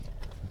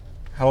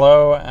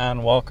Hello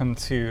and welcome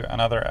to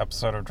another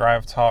episode of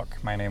Drive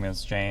Talk. My name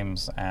is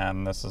James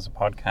and this is a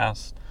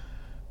podcast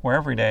where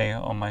every day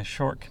on my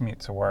short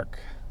commute to work,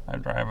 I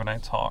drive and I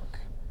talk.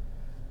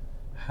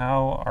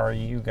 How are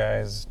you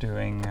guys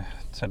doing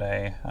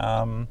today?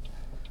 I'm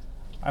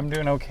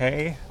doing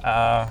okay.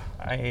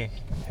 I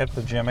hit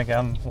the gym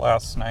again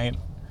last night,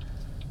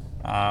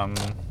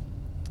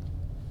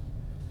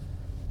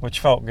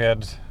 which felt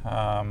good.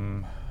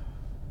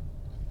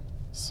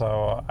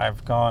 So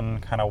I've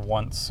gone kind of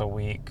once a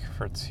week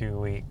for 2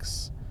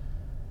 weeks.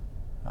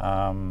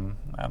 And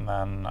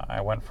then I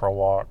went for a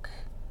walk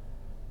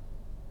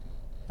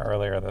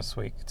earlier this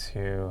week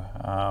too.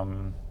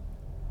 I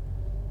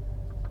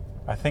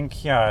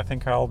think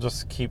I'll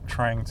just keep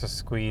trying to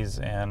squeeze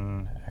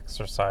in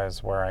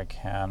exercise where I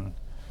can.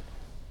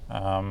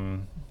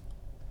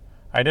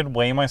 I did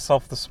weigh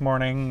myself this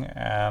morning,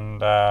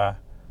 and a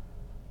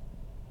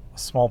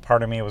small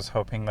part of me was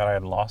hoping that I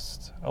had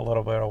lost a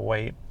little bit of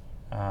weight.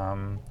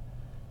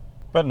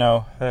 But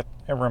no, it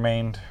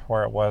remained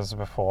where it was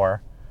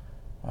before.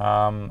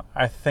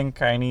 I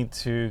think I need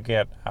to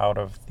get out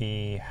of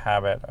the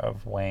habit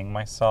of weighing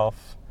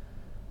myself.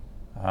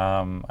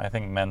 I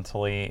think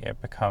mentally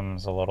it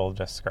becomes a little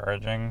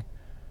discouraging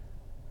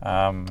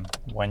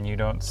when you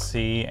don't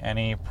see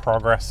any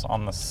progress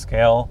on the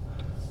scale.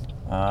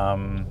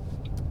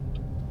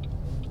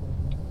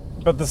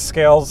 But the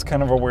scale's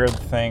kind of a weird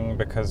thing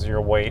because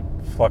your weight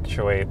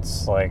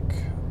fluctuates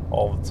like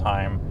all the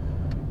time.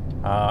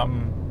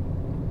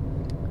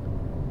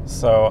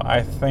 So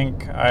I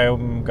think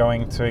I'm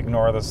going to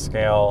ignore the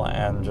scale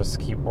and just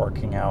keep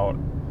working out.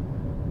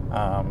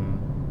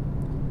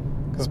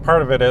 Because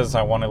part of it is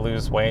I want to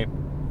lose weight.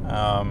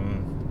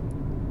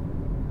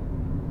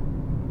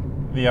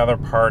 The other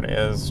part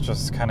is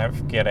just kind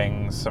of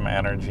getting some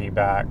energy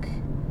back.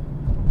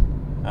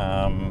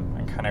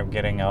 And kind of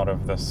getting out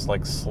of this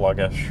like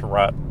sluggish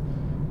rut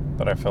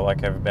that I feel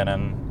like I've been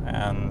in.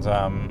 And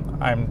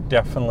I'm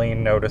definitely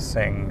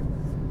noticing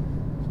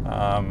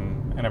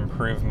an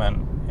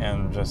improvement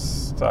in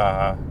just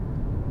how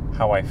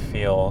I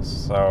feel.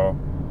 So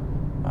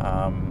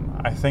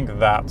I think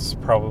that's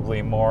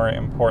probably more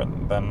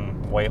important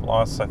than weight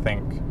loss. I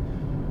think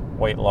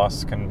weight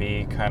loss can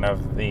be kind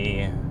of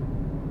the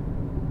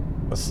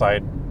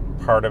side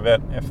part of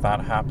it if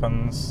that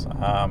happens.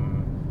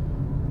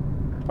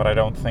 But I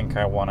don't think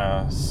I want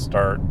to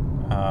start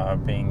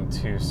being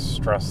too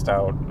stressed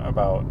out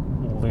about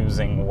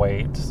losing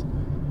weight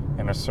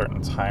in a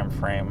certain time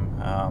frame.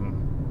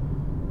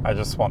 I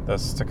just want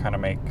this to kind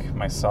of make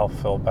myself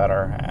feel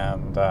better,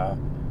 and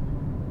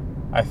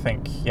I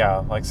think,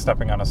 like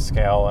stepping on a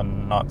scale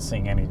and not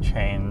seeing any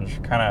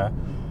change kind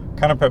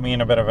of put me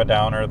in a bit of a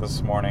downer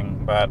this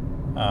morning. But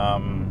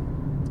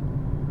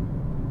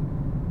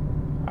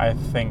I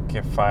think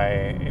if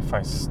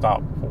I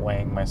stop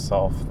weighing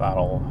myself,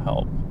 that'll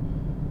help.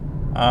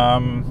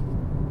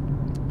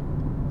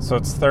 So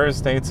it's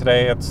Thursday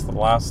today. It's the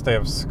last day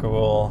of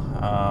school.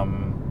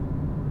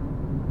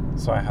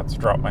 So I had to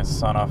drop my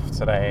son off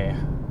today.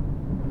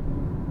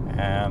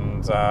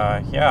 And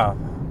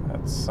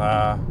it's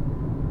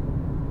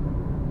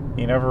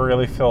you never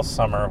really feel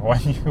summer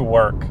when you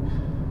work,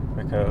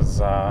 because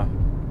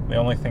the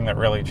only thing that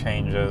really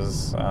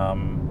changes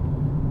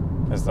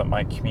is that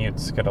my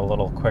commutes get a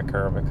little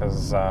quicker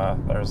because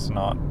there's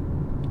not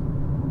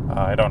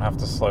I don't have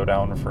to slow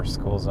down for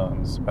school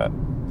zones. But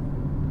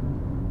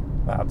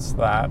that's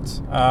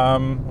that.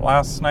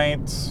 Last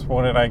night,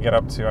 what did I get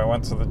up to? I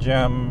went to the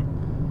gym,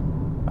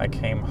 I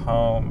came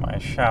home, I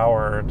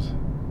showered,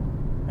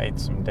 I ate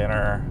some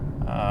dinner.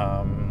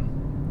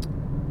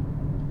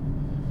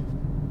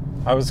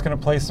 I was going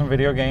to play some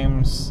video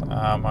games.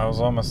 I was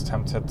almost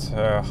tempted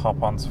to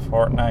hop onto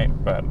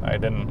Fortnite, but I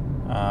didn't.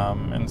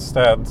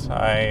 Instead,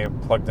 I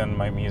plugged in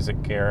my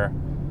music gear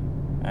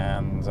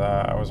and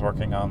I was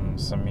working on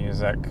some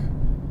music.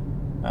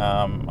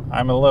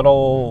 I'm a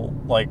little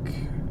like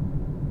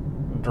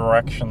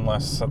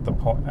directionless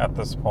at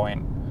this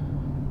point,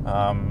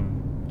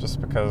 just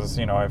because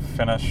I've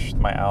finished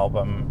my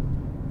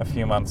album a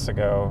few months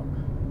ago,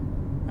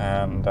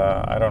 and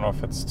I don't know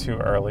if it's too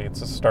early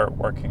to start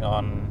working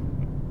on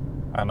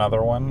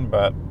another one,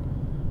 but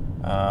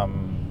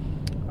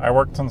I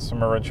worked on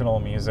some original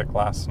music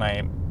last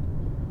night,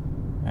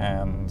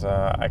 and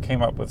I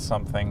came up with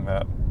something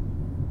that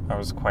I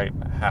was quite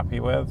happy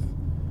with.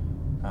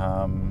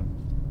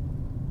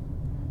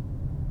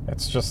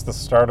 It's just the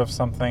start of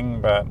something,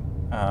 but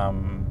I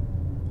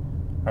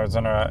was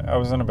in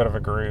a bit of a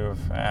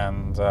groove,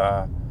 and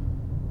I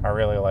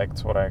really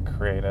liked what I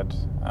created.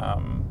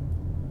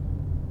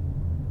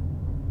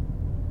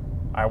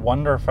 I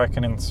wonder if I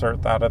can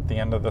insert that at the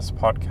end of this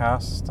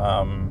podcast.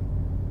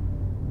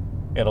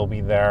 It'll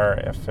be there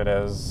if it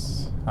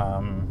is.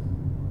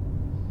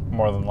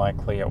 More than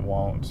likely it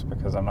won't,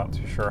 because I'm not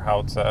too sure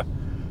how to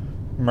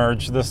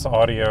merge this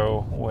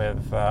audio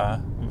with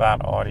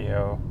that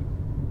audio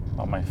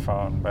on my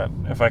phone. But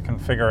if I can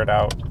figure it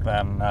out,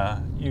 then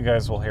you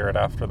guys will hear it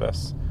after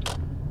this.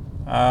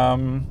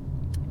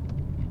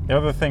 The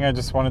other thing I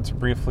just wanted to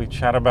briefly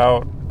chat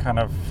about, kind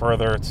of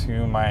further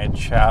to my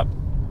chat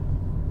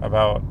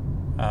about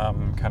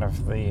kind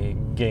of the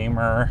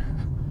gamer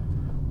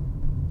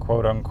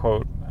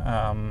quote-unquote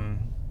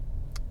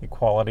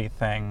equality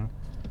thing.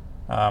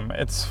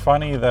 It's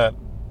funny that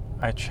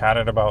I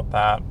chatted about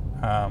that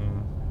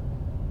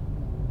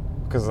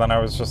because then I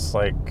was just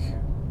like,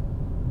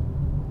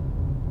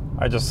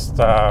 I just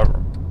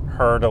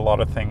heard a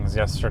lot of things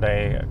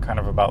yesterday kind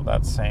of about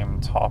that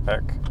same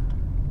topic,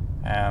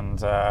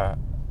 and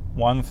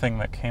one thing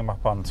that came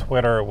up on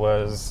Twitter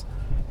was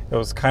it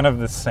was kind of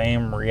the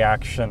same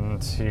reaction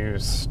to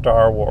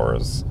Star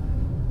Wars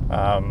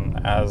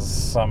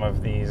as some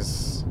of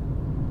these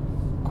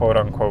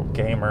quote-unquote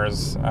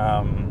gamers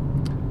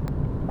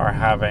are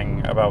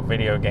having about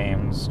video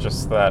games,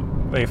 just that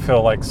they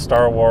feel like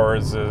Star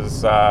Wars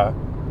is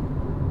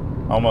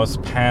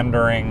almost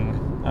pandering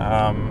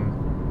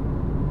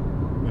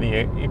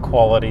the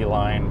equality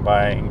line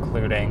by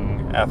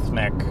including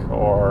ethnic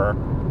or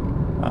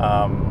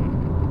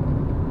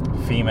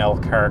female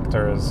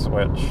characters,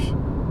 which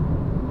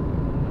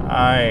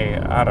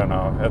I don't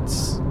know.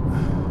 It's,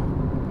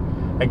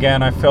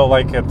 again, I feel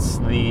like it's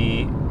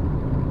the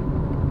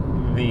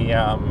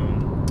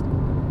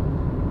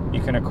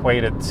you can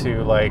equate it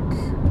to like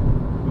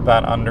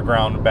that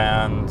underground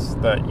band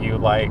that you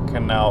like,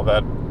 and now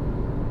that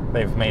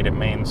they've made it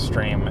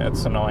mainstream,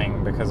 it's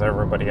annoying because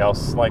everybody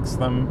else likes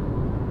them.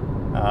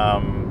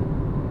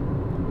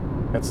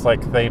 It's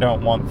like they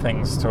don't want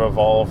things to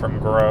evolve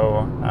and grow,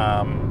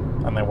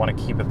 and they want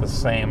to keep it the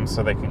same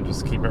so they can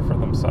just keep it for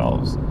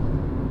themselves.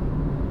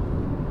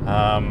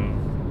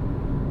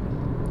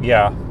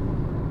 Yeah,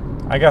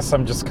 I guess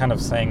I'm just kind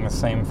of saying the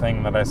same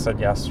thing that I said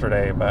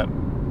yesterday, but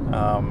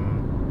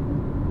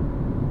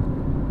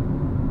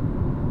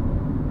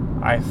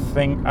I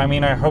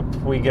hope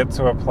we get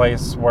to a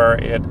place where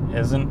it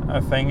isn't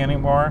a thing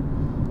anymore.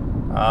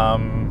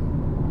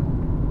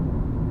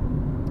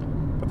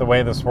 But the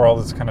way this world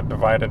is kind of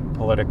divided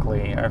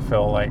politically, I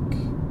feel like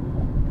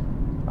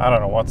I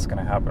don't know what's going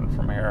to happen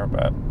from here,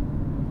 but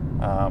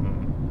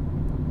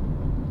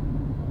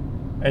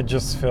it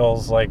just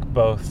feels like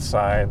both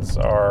sides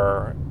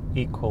are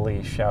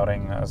equally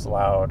shouting as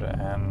loud,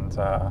 and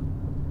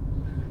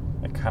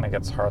it kind of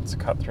gets hard to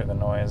cut through the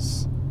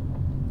noise.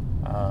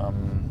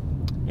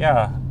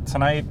 Yeah,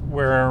 tonight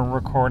we're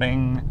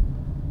recording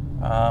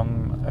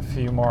a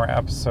few more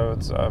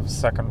episodes of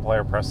Second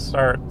Player Press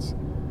Start,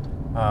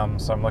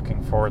 so I'm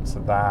looking forward to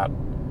that.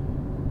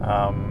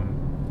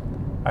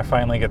 I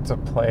finally get to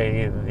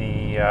play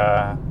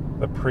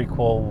the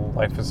prequel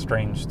Life is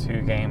Strange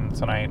 2 game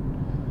tonight,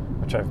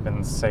 which I've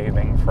been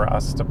saving for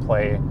us to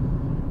play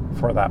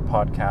for that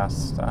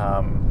podcast.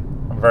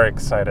 I'm very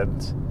excited.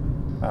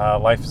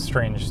 Life is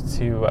Strange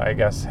 2, I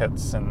guess,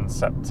 hits in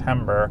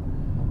September,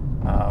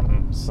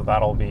 so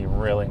that'll be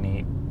really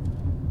neat.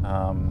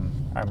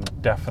 I'm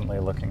definitely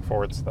looking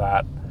forward to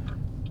that.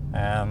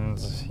 And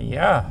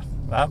yeah,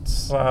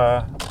 that's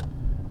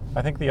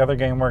I think the other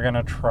game we're going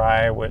to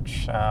try,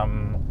 which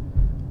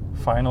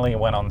finally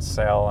went on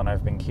sale and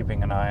I've been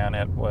keeping an eye on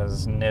it,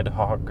 was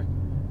Nidhogg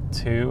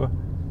 2,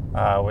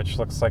 which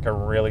looks like a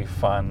really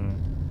fun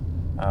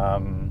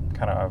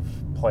kind of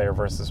player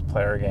versus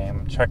player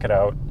game. Check it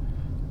out.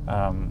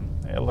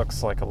 It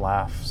looks like a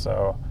laugh.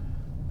 So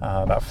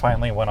that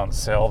finally went on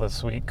sale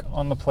this week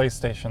on the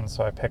PlayStation,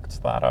 so I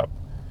picked that up,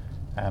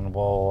 and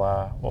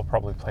we'll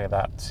probably play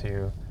that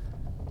too.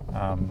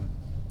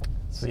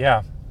 So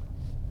yeah,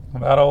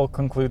 that'll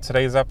conclude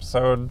today's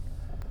episode.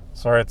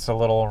 Sorry it's a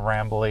little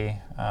rambly,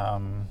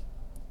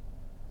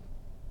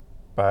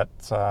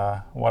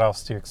 but what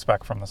else do you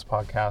expect from this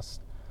podcast?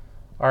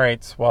 All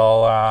right,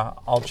 well,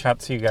 I'll chat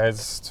to you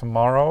guys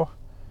tomorrow,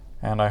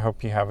 and I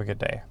hope you have a good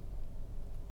day.